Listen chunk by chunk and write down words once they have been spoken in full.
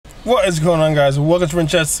What is going on, guys? Welcome to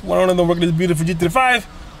Wrenchettes. One of them working this beautiful G35,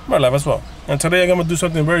 my life as well. And today I'm gonna do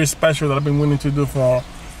something very special that I've been wanting to do for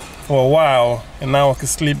a while, and now I can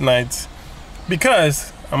sleep nights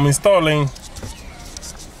because I'm installing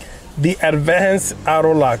the advanced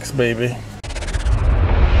auto locks, baby.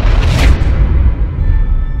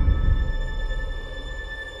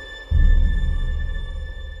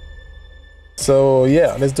 So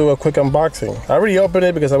yeah, let's do a quick unboxing. I already opened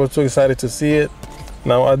it because I was too excited to see it.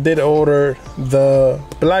 Now I did order the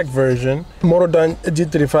black version. Motor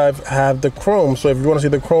G35 have the chrome, so if you want to see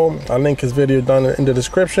the chrome, I'll link his video down in the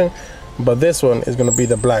description. But this one is going to be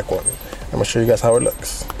the black one. I'm gonna show you guys how it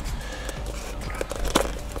looks.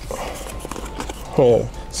 Yeah.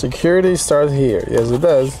 Security starts here. Yes, it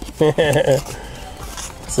does.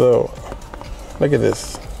 So look at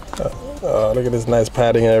this. Look at this nice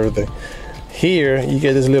padding and everything. Here you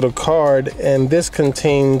get this little card, and this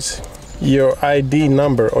contains your ID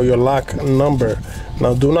number or your lock number.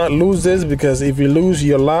 Now do not lose this, because if you lose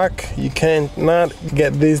your lock, you cannot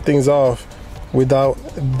get these things off without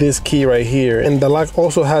this key right here. And the lock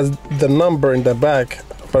also has the number in the back,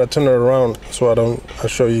 but I turn it around so I'll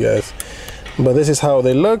show you guys. But this is how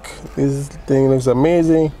they look. This thing looks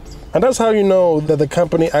amazing, and that's how you know that the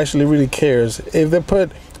company actually really cares. If they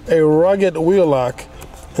put a rugged wheel lock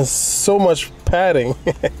and so much padding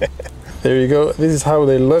there you go. This is how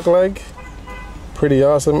they look like. Pretty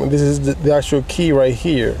awesome. This is the actual key right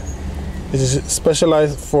here. This is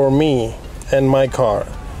specialized for me and my car.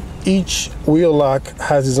 Each wheel lock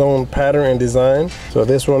has its own pattern and design. So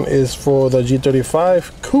this one is for the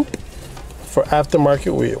G35 Coupe for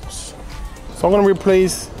aftermarket wheels. So I'm going to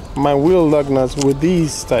replace my wheel lug nuts with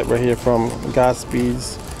these type right here from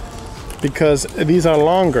Godspeed's, because these are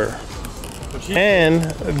longer. And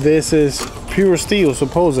this is pure steel,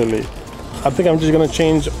 supposedly. I think I'm just gonna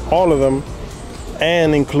change all of them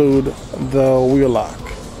and include the wheel lock.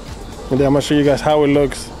 And then I'm gonna show you guys how it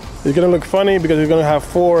looks. It's gonna look funny because it's gonna have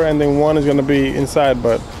 4 and then 1 is gonna be inside,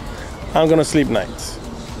 but I'm gonna sleep nights.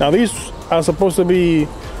 Now these are supposed to be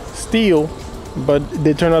steel, but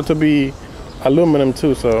they turn out to be aluminum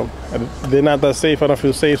too, so they're not that safe. I don't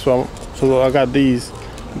feel safe, so I got these,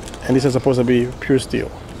 and these are supposed to be pure steel.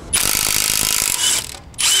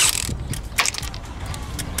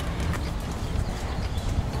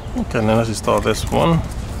 Okay, now let's install this one.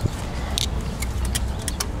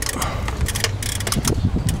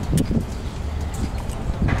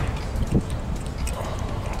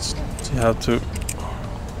 So you have to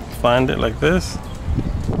find it like this.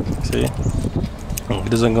 See? It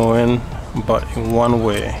doesn't go in but in one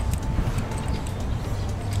way.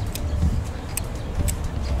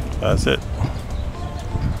 That's it.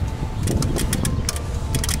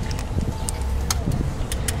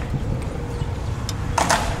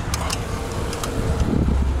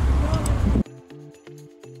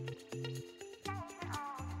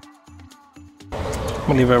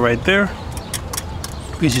 I'm gonna leave it right there.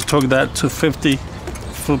 We should torque that to 50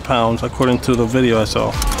 foot-pounds according to the video I saw.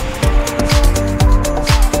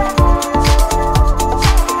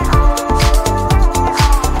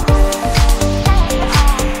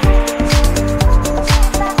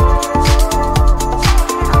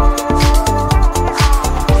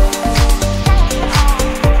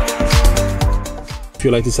 If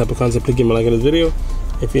you like this type of content, please give me a like on this video.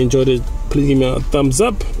 If you enjoyed it, please give me a thumbs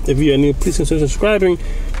up. If you are new, please consider subscribing.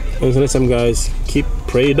 Until next time, guys, keep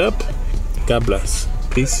prayed up. God bless.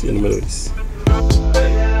 Peace in the Middle East.